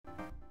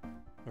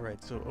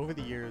Alright, so over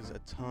the years, a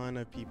ton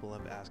of people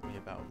have asked me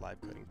about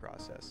live coding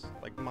process,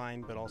 like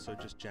mine, but also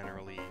just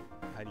generally,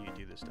 how do you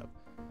do this stuff?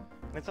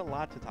 And it's a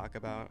lot to talk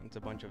about. It's a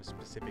bunch of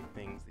specific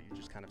things that you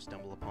just kind of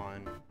stumble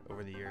upon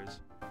over the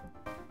years.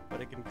 But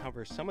it can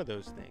cover some of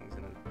those things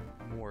in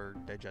a more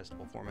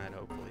digestible format,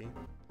 hopefully.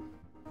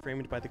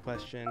 Framed by the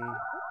question,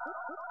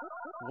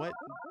 what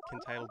can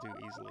Tidal do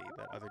easily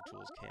that other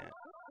tools can't?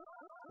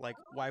 Like,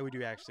 why would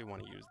you actually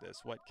want to use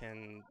this? What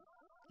can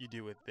you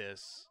do with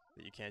this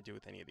that you can't do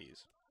with any of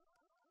these?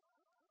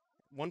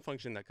 One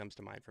function that comes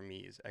to mind for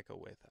me is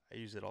echoWith. I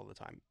use it all the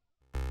time.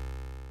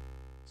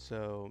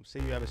 So, say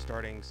you have a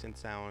starting synth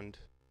sound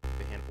with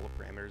a handful of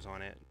parameters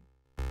on it.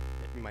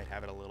 You might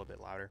have it a little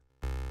bit louder.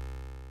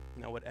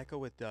 Now, what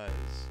echoWith does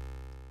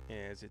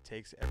is it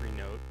takes every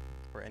note,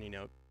 or any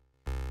note,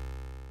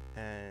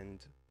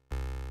 and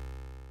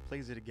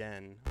plays it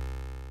again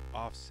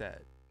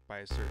offset by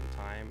a certain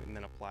time, and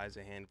then applies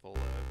a handful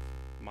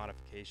of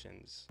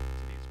modifications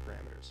to these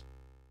parameters.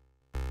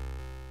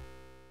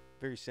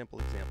 Very simple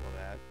example of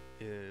that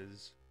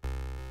is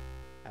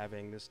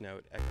having this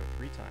note echo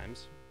 3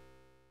 times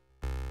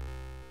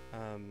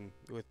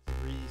with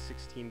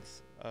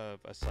 3/16ths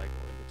of a cycle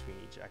in between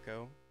each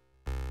echo,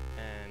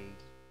 and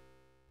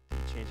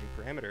the changing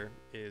parameter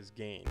is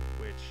gain,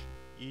 which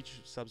each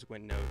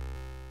subsequent note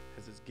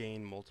has its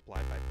gain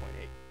multiplied by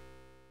 0.8.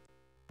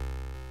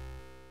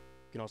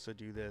 You can also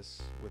do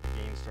this with the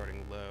gain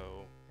starting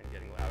low and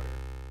getting louder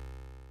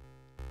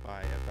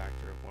by a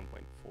factor of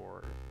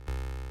 1.4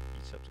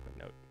 each subsequent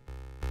note.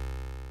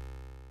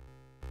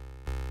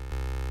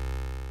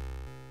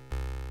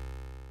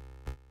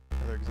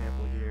 Another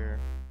example here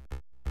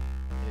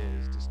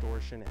is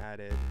distortion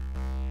added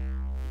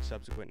each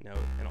subsequent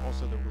note, and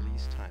also the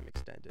release time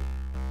extended.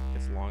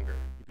 It's longer.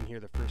 You can hear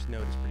the first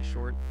note is pretty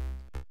short,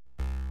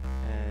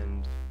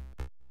 and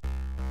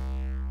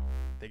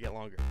they get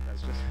longer.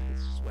 It's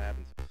just what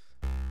happens.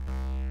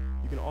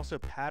 You can also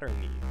pattern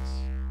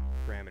these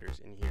parameters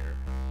in here.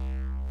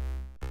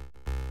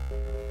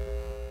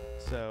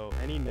 So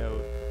any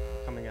note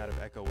coming out of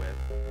echoWith,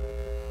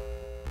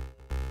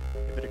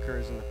 if it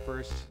occurs in the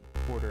first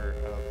quarter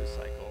of the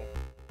cycle,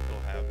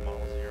 it'll have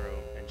model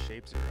 0 and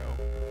shape 0.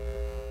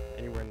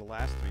 Anywhere in the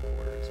last 3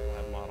 quarters, it'll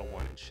have model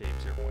 1 and shape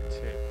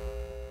 0.2.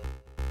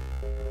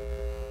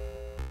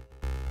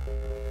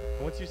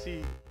 Once you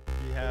see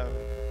you have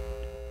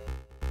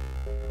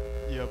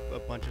a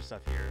bunch of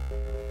stuff here,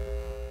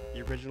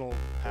 the original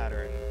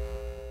pattern,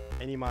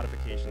 any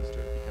modifications to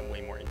it become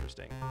way more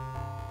interesting.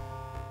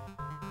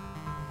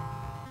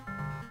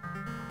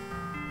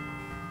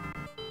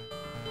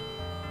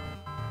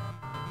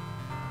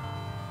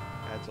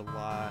 Adds a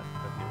lot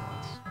of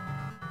nuance.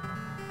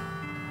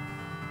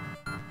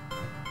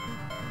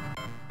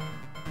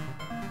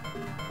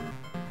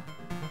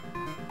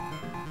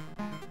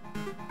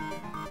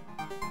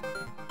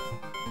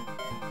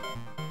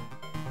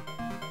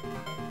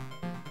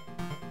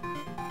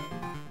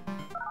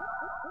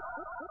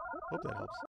 Hope that helps.